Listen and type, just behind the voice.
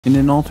In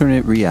an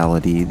alternate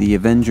reality, the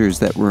Avengers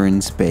that were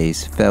in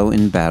space fell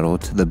in battle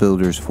to the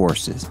Builders'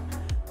 forces.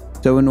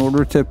 So in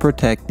order to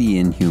protect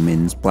the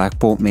Inhumans, Black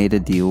Bolt made a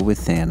deal with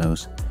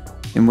Thanos,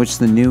 in which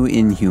the new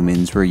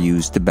Inhumans were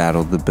used to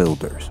battle the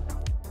Builders.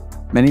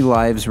 Many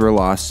lives were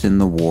lost in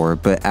the war,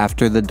 but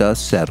after the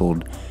dust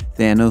settled,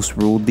 Thanos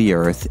ruled the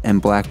Earth, and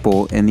Black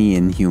Bolt and the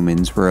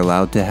Inhumans were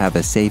allowed to have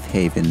a safe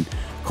haven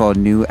called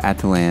New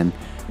Attilan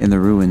in the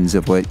ruins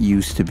of what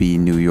used to be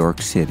New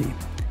York City.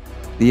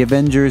 The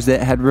Avengers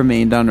that had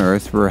remained on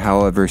Earth were,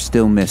 however,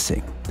 still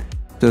missing,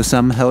 so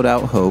some held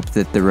out hope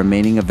that the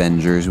remaining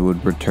Avengers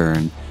would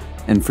return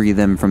and free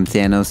them from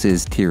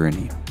Thanos'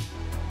 tyranny.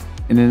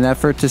 In an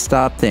effort to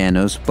stop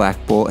Thanos,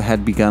 Black Bolt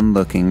had begun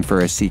looking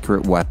for a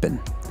secret weapon.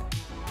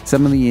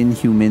 Some of the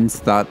Inhumans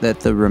thought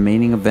that the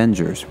remaining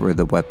Avengers were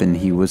the weapon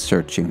he was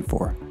searching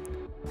for.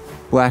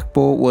 Black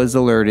Bolt was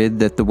alerted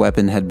that the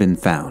weapon had been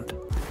found.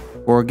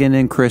 Organ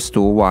and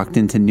Crystal walked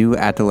into New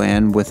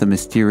Attilan with a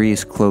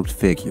mysterious cloaked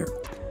figure.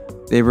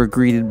 They were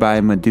greeted by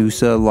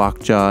Medusa,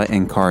 Lockjaw,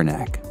 and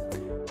Karnak.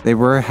 They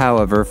were,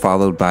 however,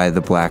 followed by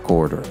the Black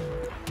Order.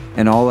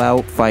 An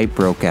all-out fight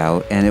broke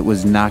out, and it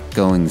was not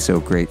going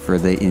so great for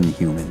the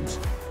Inhumans.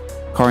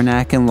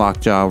 Karnak and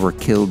Lockjaw were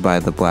killed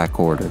by the Black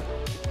Order.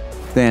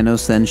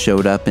 Thanos then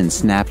showed up and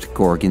snapped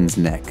Gorgon's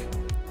neck.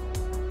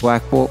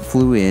 Black Bolt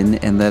flew in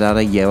and let out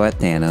a yell at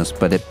Thanos,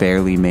 but it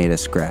barely made a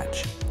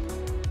scratch.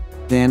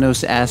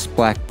 Thanos asked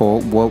Black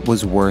Bolt what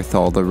was worth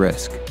all the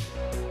risk.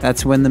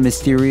 That's when the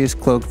mysterious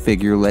cloaked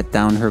figure let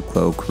down her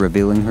cloak,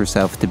 revealing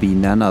herself to be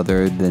none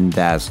other than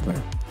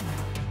Dazzler.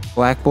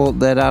 Black Bolt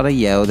let out a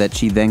yell that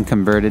she then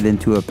converted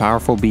into a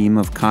powerful beam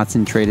of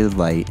concentrated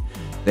light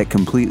that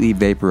completely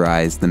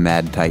vaporized the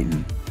Mad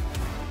Titan.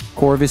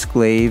 Corvus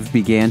Glaive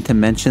began to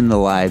mention the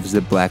lives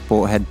that Black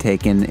Bolt had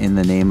taken in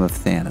the name of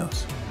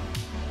Thanos.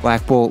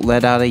 Black Bolt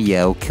let out a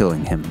yell,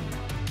 killing him.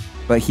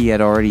 But he had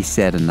already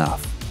said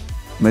enough.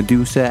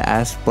 Medusa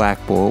asked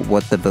Black Bolt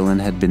what the villain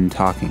had been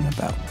talking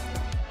about.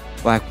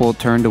 Black Bolt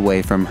turned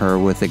away from her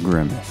with a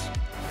grimace.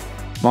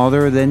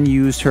 Mulder then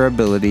used her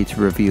ability to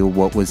reveal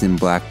what was in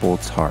Black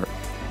Bolt's heart.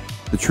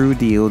 The true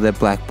deal that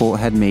Black Bolt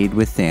had made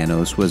with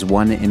Thanos was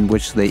one in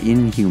which the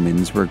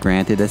Inhumans were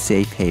granted a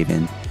safe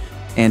haven,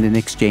 and in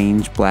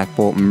exchange Black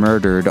Bolt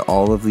murdered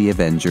all of the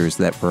Avengers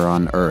that were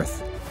on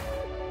Earth.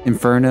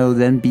 Inferno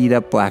then beat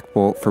up Black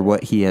Bolt for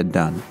what he had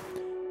done.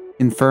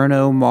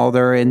 Inferno,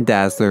 Mulder, and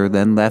Dazzler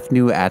then left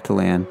New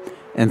Attilan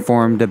and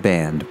formed a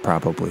band,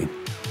 probably.